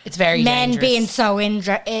it's very men dangerous. being so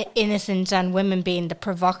innocent and women being the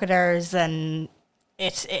provocateurs, and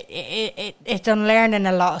it's unlearning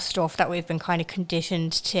a lot of stuff that we've been kind of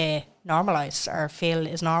conditioned to normalise or feel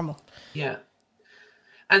is normal. Yeah,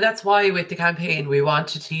 and that's why with the campaign we want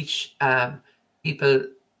to teach people,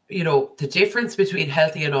 the difference between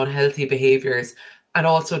healthy and unhealthy behaviors, and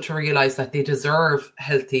also to realize that they deserve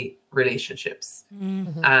healthy relationships.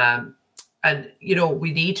 Mm-hmm. And,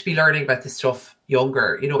 we need to be learning about this stuff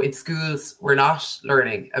younger. In schools, we're not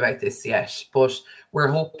learning about this yet, but we're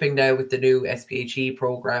hoping now with the new SPHE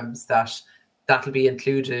programs that'll be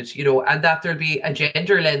included, and that there'll be a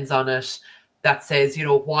gender lens on it that says,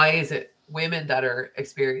 why is it women that are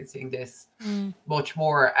experiencing this much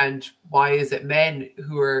more, and why is it men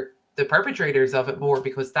who are the perpetrators of it more?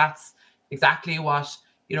 Because that's exactly what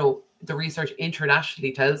the research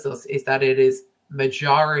internationally tells us, is that it is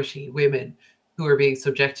majority women who are being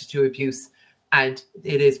subjected to abuse, and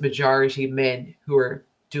it is majority men who are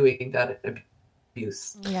doing that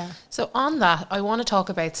abuse. Yeah. So on that, I want to talk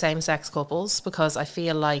about same-sex couples, because I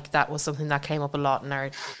feel like that was something that came up a lot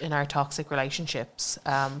in our toxic relationships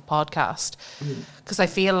podcast. Because I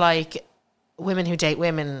feel like women who date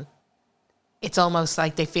women, it's almost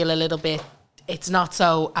like they feel a little bit, it's not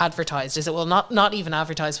so advertised, is it? Well, not even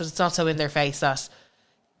advertised, but it's not so in their face that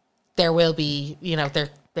there will be, you know,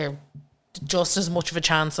 they're just as much of a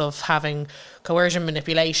chance of having coercion,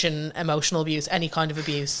 manipulation, emotional abuse, any kind of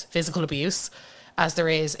abuse, physical abuse, as there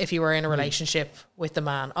is if you were in a relationship with the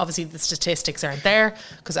man. Obviously, the statistics aren't there,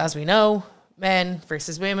 because as we know, men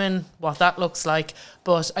versus women, what that looks like.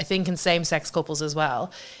 But I think in same-sex couples as well,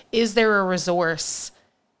 is there a resource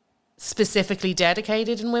specifically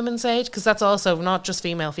dedicated in women's aid? Because that's also not just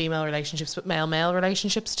female-female relationships, but male-male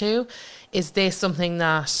relationships too. Is this something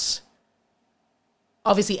that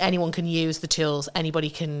obviously anyone can use the tools, anybody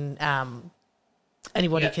can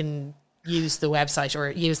can use the website or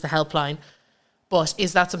use the helpline, but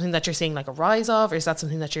is that something that you're seeing like a rise of, or is that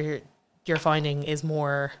something that you're finding is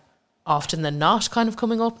more often than not kind of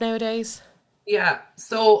coming up nowadays? Yeah,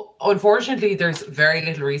 so unfortunately there's very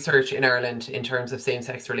little research in Ireland in terms of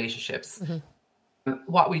same-sex relationships.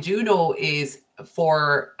 What we do know is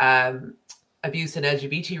for abuse in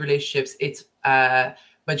LGBT relationships, it's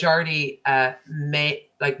majority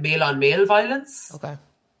male-on-male violence. Okay.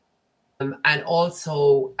 And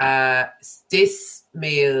also cis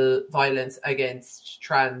male violence against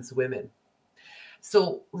trans women.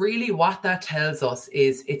 So really what that tells us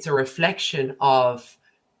is it's a reflection of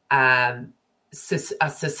a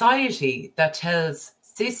society that tells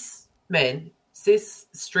cis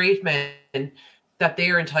straight men that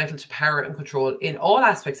they are entitled to power and control in all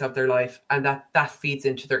aspects of their life, and that feeds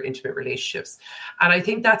into their intimate relationships. And I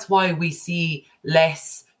think that's why we see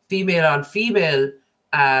less female on female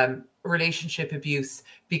relationship abuse,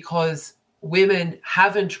 because women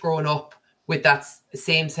haven't grown up with that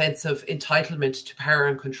same sense of entitlement to power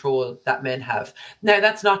and control that men have. Now,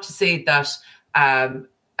 that's not to say that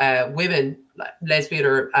women, lesbian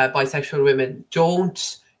or bisexual women,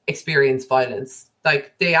 don't experience violence.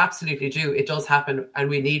 Like, they absolutely do. It does happen, and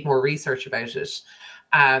we need more research about it.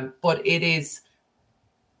 But it's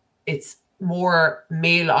more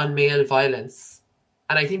male on male violence.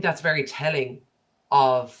 And I think that's very telling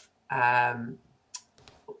of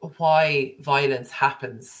why violence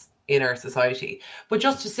happens in our society. But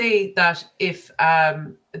just to say that if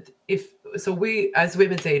we, as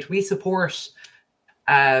Women's Aid, we would support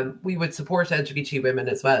LGBT women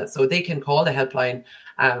as well. So they can call the helpline,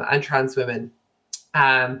 and trans women.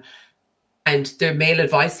 And their male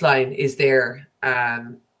advice line is there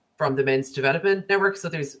from the Men's Development Network. So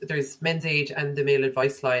there's Men's Aid and the male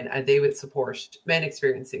advice line, and they would support men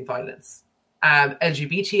experiencing violence.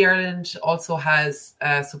 LGBT Ireland also has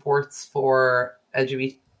supports for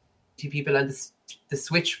LGBT people, and the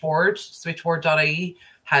switchboard.ie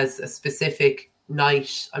has a specific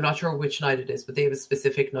night. I'm not sure which night it is, but they have a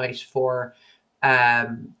specific night for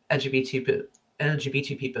LGBT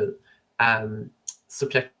people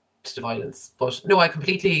subject to violence. But no, I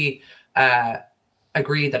completely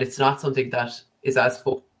agree that it's not something that is as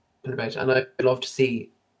spoken about, and I'd love to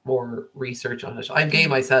see more research on it. I'm gay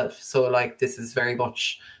myself, so like this is very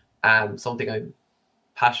much something I'm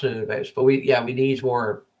passionate about. But we need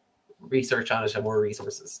more research on it and more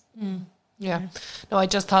resources. Yeah. No, I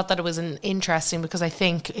just thought that it was interesting, because I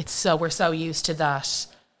think we're so used to that.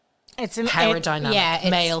 It's a power dynamic,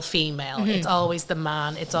 male, female. It's always the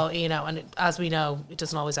man. It's all, and as we know, it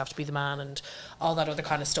doesn't always have to be the man and all that other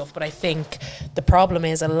kind of stuff. But I think the problem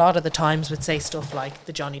is a lot of the times with, say, stuff like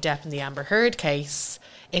the Johnny Depp and the Amber Heard case,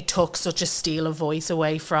 it took such a steal of voice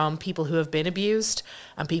away from people who have been abused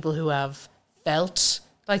and people who have felt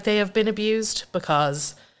like they have been abused,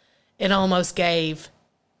 because it almost gave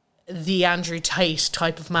the Andrew Tate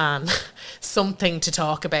type of man something to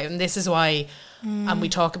talk about. And this is why, and we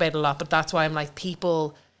talk about it a lot, but that's why I'm like,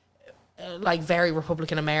 people like very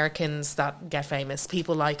Republican Americans that get famous,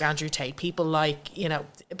 people like Andrew Tate, people like,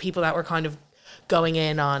 people that were kind of going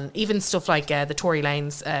in on even stuff like the Tory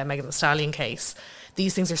Lanez, Megan Thee Stallion case.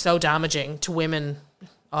 These things are so damaging to women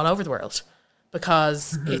all over the world,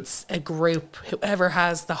 because it's a group, whoever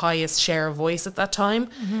has the highest share of voice at that time.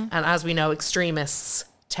 And as we know, extremists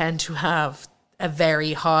tend to have a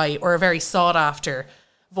very high or a very sought after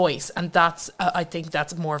voice. And that's, I think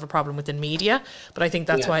that's more of a problem within media. But I think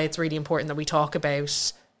that's why it's really important that we talk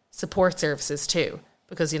about support services too,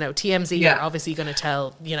 because, you know, TMZ are obviously going to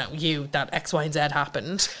tell, you know, you that X, Y, and Z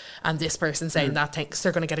happened, and this person saying that thinks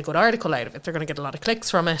they're going to get a good article out of it. They're going to get a lot of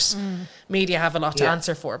clicks from it. Media have a lot to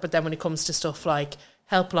answer for. But then when it comes to stuff like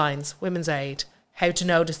helplines, women's aid, how to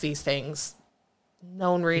notice these things,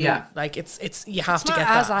 no one really, like, it's you have to get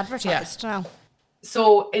that. It's not as advertised, no.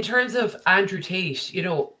 So in terms of Andrew Tate, you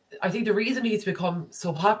know, I think the reason he's become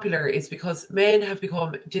so popular is because men have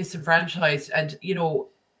become disenfranchised, and, you know,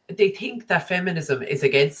 they think that feminism is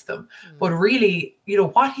against them. But really, you know,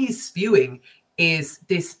 what he's spewing is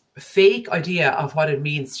this fake idea of what it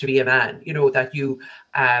means to be a man, you know, that you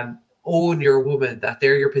own your woman, that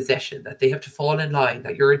they're your possession, that they have to fall in line,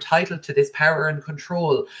 that you're entitled to this power and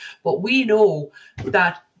control. But we know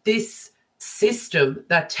that this system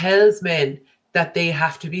that tells men that they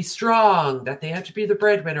have to be strong, that they have to be the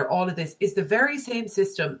breadwinner, all of this is the very same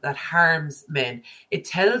system that harms men. It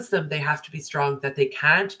tells them they have to be strong, that they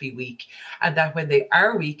can't be weak, and that when they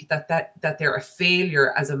are weak, that they're a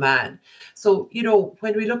failure as a man. So, you know,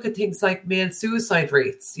 when we look at things like male suicide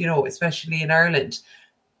rates, you know, especially in Ireland,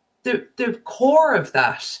 the core of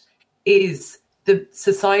that is the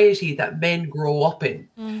society that men grow up in,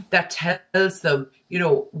 that tells them, you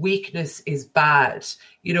know, weakness is bad,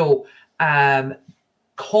 you know,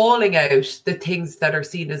 calling out the things that are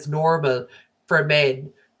seen as normal for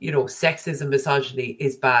men, you know, sexism, misogyny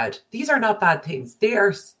is bad. These are not bad things. They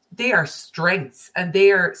are strengths, and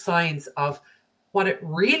they are signs of what it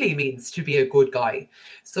really means to be a good guy.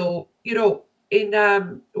 So, you know,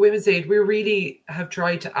 in Women's Aid, we really have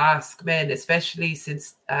tried to ask men, especially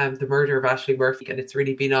since the murder of Ashling Murphy, and it's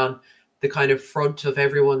really been on the kind of front of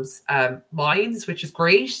everyone's minds, which is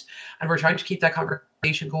great. And we're trying to keep that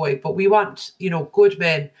conversation going. But we want, you know, good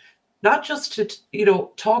men, not just to, you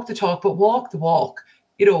know, talk the talk, but walk the walk.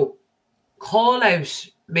 You know, call out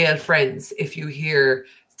male friends if you hear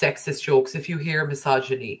sexist jokes, if you hear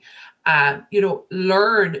misogyny. You know,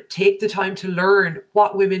 take the time to learn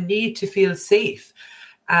what women need to feel safe.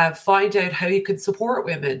 Find out how you can support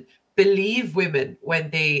women. Believe women when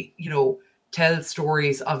they, you know, tell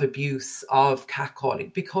stories of abuse, of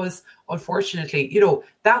catcalling, because unfortunately, you know,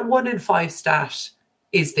 that 1 in 5 stat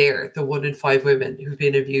is there, the 1 in 5 women who've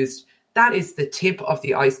been abused. That is the tip of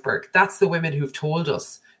the iceberg. That's the women who've told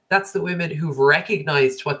us. That's the women who've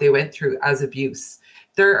recognized what they went through as abuse.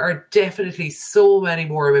 There are definitely so many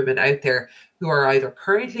more women out there who are either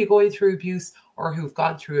currently going through abuse or who've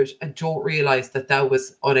gone through it and don't realize that that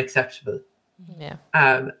was unacceptable. Yeah.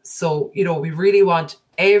 So, you know, we really want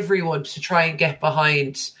everyone to try and get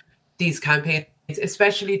behind these campaigns,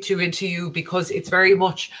 especially TUO, because it's very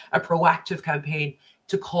much a proactive campaign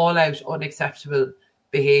to call out unacceptable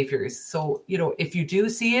behaviors. So, you know, if you do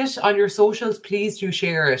see it on your socials, please do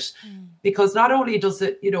share it, because not only does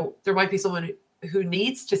it, you know, there might be someone who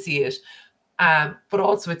needs to see it, but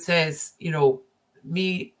also it says, you know,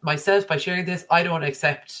 myself, by sharing this, I don't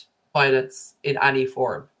accept violence in any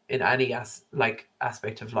form, in any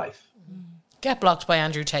aspect of life. Get blocked by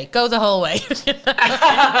Andrew Tate. Go the whole way.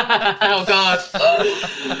 Oh God.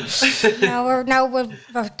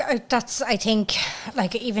 That's, I think,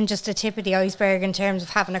 like, even just the tip of the iceberg in terms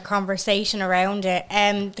of having a conversation around it.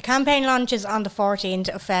 The campaign launches on the 14th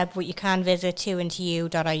of Feb, but you can visit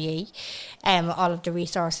TUO.ie. All of the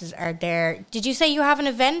resources are there. Did you say you have an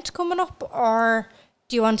event coming up, or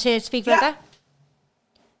do you want to speak about that?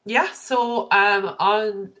 Yeah, so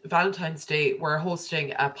on Valentine's Day, we're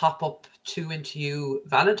hosting a pop-up TUO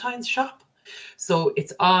Valentine's shop. So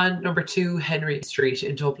it's on number 2 Henry Street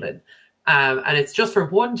in Dublin. And it's just for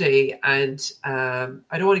one day. And I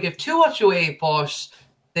don't want to give too much away, but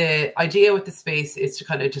the idea with the space is to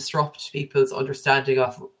kind of disrupt people's understanding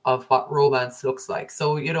of what romance looks like.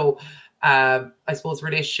 So, you know, I suppose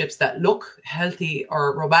relationships that look healthy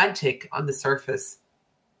or romantic on the surface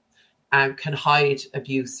can hide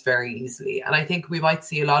abuse very easily. And I think we might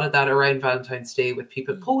see a lot of that around Valentine's Day, with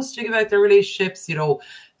people posting about their relationships, you know,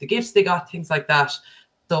 the gifts they got, things like that.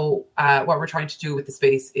 So what we're trying to do with the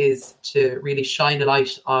space is to really shine a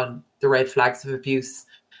light on the red flags of abuse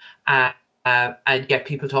and get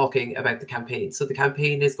people talking about the campaign. So the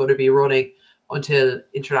campaign is going to be running until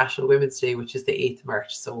International Women's Day, which is the 8th of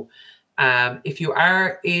March. So if you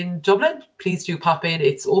are in Dublin, please do pop in.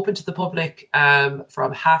 It's open to the public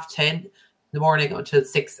from 10:30 in the morning until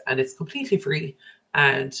 6, and it's completely free.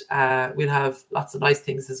 And we'll have lots of nice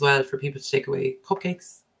things as well for people to take away,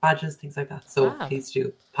 cupcakes, badges, things like that. So please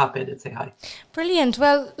do pop in and say hi. Brilliant.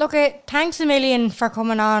 Well, look, thanks a million for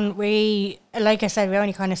coming on. We, like I said, we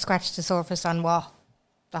only kind of scratched the surface on what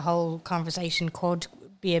the whole conversation could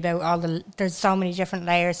be about there's so many different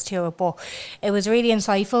layers to it, but it was really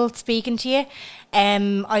insightful speaking to you.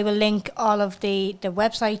 I will link all of the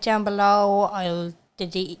website down below.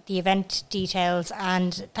 The event details,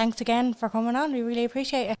 and thanks again for coming on. We really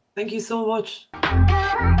appreciate it. Thank you so much.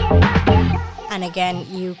 And again,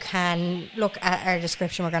 you can look at our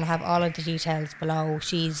description. We're going to have all of the details below.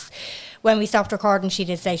 When we stopped recording, she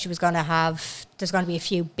did say she was going to there's going to be a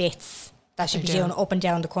few bits that she'll be doing up and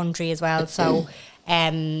down the country as well. So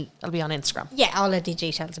it'll be on Instagram. Yeah, all of the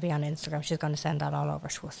details will be on Instagram. She's going to send that all over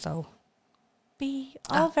to us. So be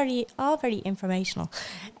all very informational.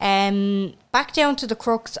 Back down to the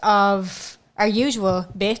crux of our usual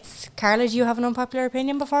bits. Carla, do you have an unpopular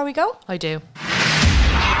opinion before we go? I do.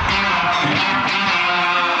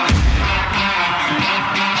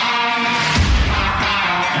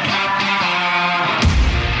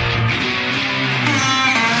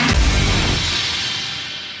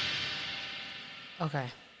 Okay.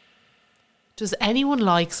 Does anyone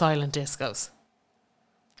like silent discos?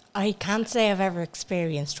 I can't say I've ever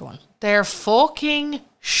experienced one. They're fucking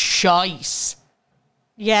shite.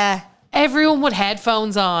 Yeah. Everyone with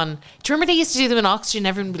headphones on. Do you remember they used to do them in Oxygen?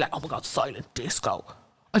 Everyone would be like, oh my God, silent disco.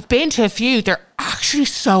 I've been to a few. They're actually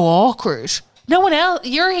so awkward. No one else.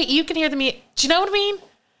 You can hear them. Do you know what I mean?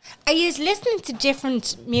 Are you listening to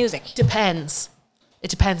different music? Depends. It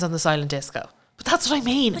depends on the silent disco. But that's what I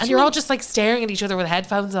mean. And you're all just like staring at each other with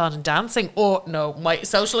headphones on and dancing. Oh, no. My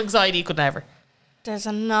social anxiety could never. There's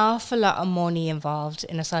an awful lot of money involved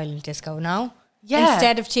in a silent disco now. Yeah.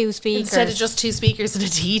 Instead of two speakers. Instead of just two speakers and a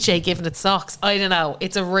DJ giving it socks. I don't know.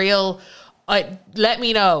 It's a real... let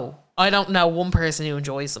me know. I don't know one person who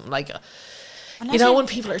enjoys them. Like, you know, when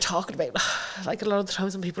people are talking about... Like, a lot of the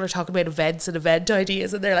times when people are talking about events and event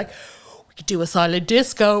ideas and they're like, we could do a silent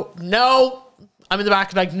disco. No. I'm in the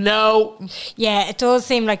back like, no. Yeah, it does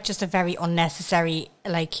seem like just a very unnecessary,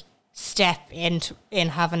 step in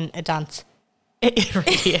having a dance. It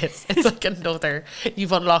really is. It's like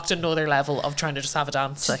you've unlocked another level of trying to just have a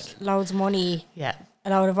dance. Just loads of money. Yeah. A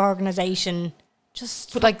load of organisation.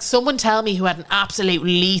 But someone tell me who had an absolute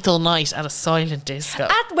lethal night at a silent disco.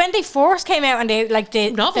 When they first came out and they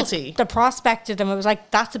the novelty. The prospect of them, it was like,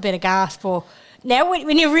 that's a bit of gas. But now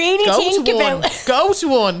when you really think about it. Go to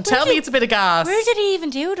one. Tell me it's a bit of gas. Where did he even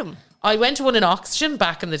do them? I went to one in Oxygen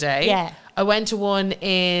back in the day. Yeah. I went to one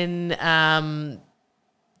in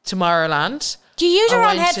Tomorrowland. Do you use your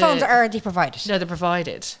own headphones or are they provided? No, they're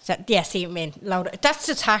provided. Yeah, see, I mean, that's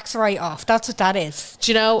the tax write-off. That's what that is.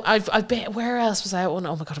 Do you know, I've been, where else was I at one?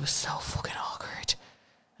 Oh my God, it was so fucking awkward.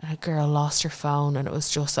 And a girl lost her phone and it was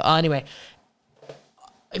just, anyway,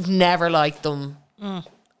 I've never liked them. I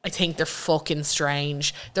think they're fucking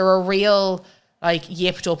strange. They're a real,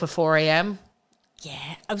 yipped up at 4 a.m.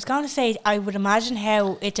 Yeah, I was going to say, I would imagine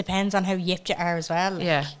how it depends on how yipped you are as well.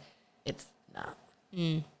 Yeah, it's not.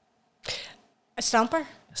 A stomper?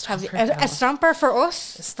 A stomper for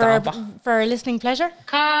us? For our listening pleasure?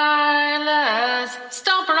 Carla's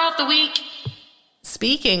Stomper of the Week.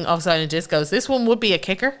 Speaking of silent discos, this one would be a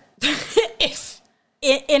kicker. If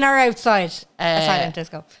in or outside a silent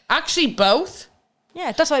disco. Actually, both.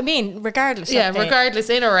 Yeah, that's what I mean. Regardless. Yeah, regardless,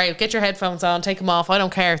 in or out. Get your headphones on, take them off. I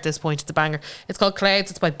don't care at this point. It's a banger. It's called Clouds.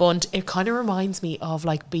 It's by Bunt. It kind of reminds me of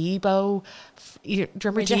Bebo. Do you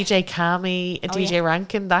remember DJ Cammy and DJ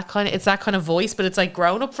Rankin? It's that kind of voice, but it's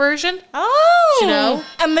grown up version. Oh, do you know?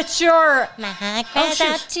 A mature. My heart goes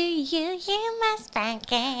out to you. You must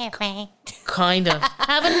forgive me. Kind of.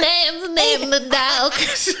 Have a dance in the dark.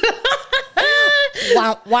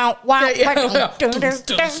 Wow, wow, wow.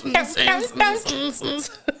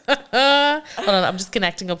 Hold on, I'm just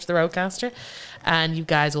connecting up to the Rodecaster and you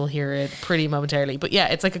guys will hear it pretty momentarily. But yeah,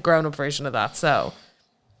 it's like a grown-up version of that, so...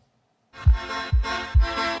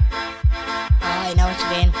 I know what you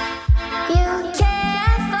mean.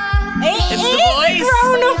 It's the voice.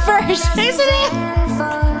 Grown-up version, isn't it?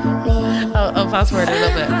 Oh, fast forward, I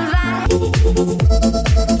love it.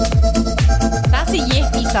 That's a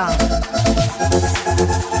yippy song.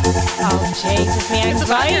 Oh Jesus, my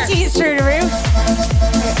anxiety is through the roof.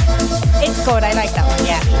 It's good, I like that one,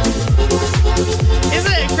 yeah.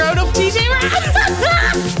 Isn't it? Grown-up DJ rap?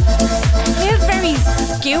 It is very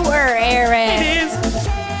scooter era. It is.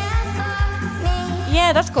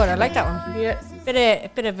 Yeah, that's good. I like that one. Yeah.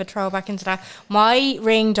 Bit of a throwback into that. My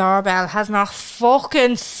Ring doorbell has not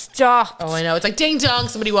fucking stopped. Oh, I know. It's like ding dong,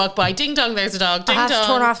 somebody walked by. Ding dong, there's a dog. Ding I have dong. to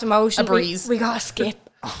turn off the motion. A breeze. We gotta skip.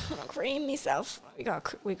 Oh, I'm cream myself. We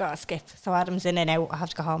gotta skip. So Adam's in and out. I have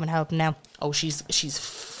to go home and help him now. Oh, she's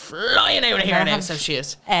flying out of here now, so she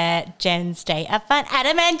is. Jen's Day of Fun.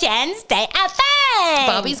 Adam and Jen's Day of Fun.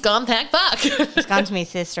 Bobby's gone tech back. He's gone to my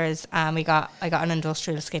sister's, and I got an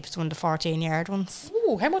industrial skip. It's one of the 14-yard ones.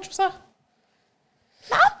 Ooh, how much was that?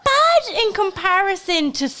 Not bad in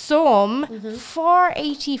comparison to some.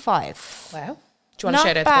 $4.85. Wow. Do you want to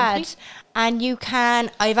shout out the company? And you can.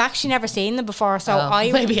 I've actually never seen them before, so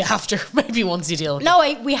maybe once you deal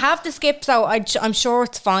with we have the skip, so I'm sure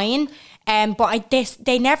it's fine. But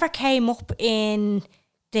they never came up in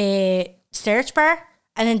the search bar,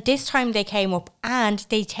 and then this time they came up, and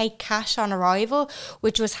they take cash on arrival,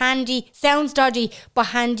 which was handy. Sounds dodgy, but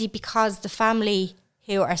handy because the family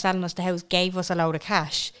who are selling us the house gave us a load of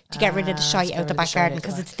cash to get rid of the shite out the back garden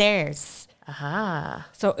because it's theirs. Aha.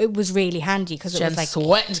 So it was really handy because it was like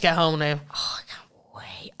sweating to get home now. Oh, I can't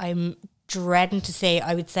wait. I'm dreading to see.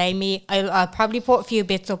 I would say I'll probably put a few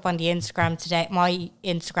bits up on the Instagram today, my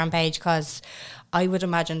Instagram page, because I would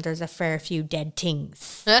imagine there's a fair few dead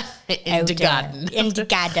things in the garden. In the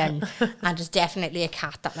garden. And there's definitely a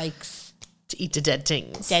cat that likes to eat the dead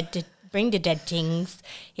things. Bring the dead things.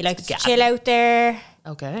 He likes to chill out there.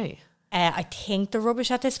 Okay. I think the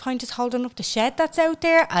rubbish at this point is holding up the shed that's out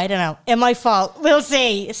there. I don't know. It my fault. We'll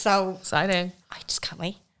see. So exciting. I just can't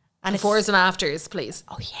wait. And befores and afters, please.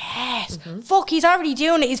 Oh, yes. Fuck, he's already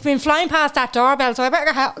doing it. He's been flying past that doorbell, so I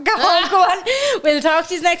better go home. Go on. We'll talk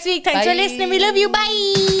to you next week. Thanks for listening. We love you.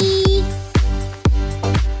 Bye.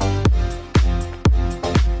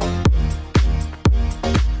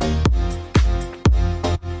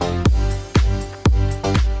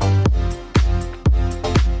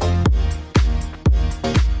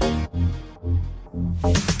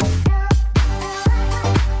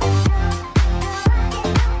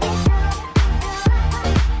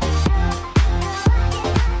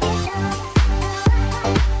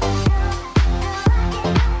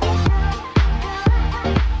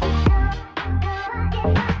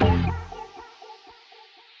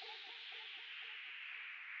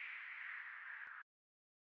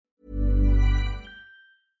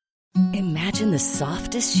 Imagine the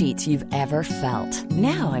softest sheets you've ever felt.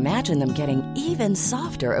 Now imagine them getting even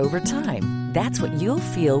softer over time. That's what you'll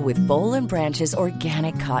feel with Boll & Branch's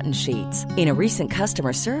organic cotton sheets. In a recent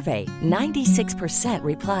customer survey, 96%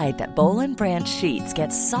 replied that Boll & Branch sheets get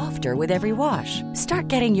softer with every wash. Start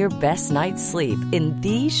getting your best night's sleep in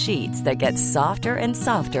these sheets that get softer and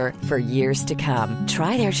softer for years to come.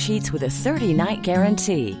 Try their sheets with a 30-night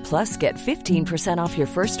guarantee. Plus, get 15% off your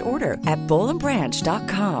first order at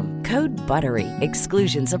bollandbranch.com. Code BUTTERY.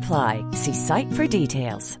 Exclusions apply. See site for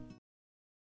details.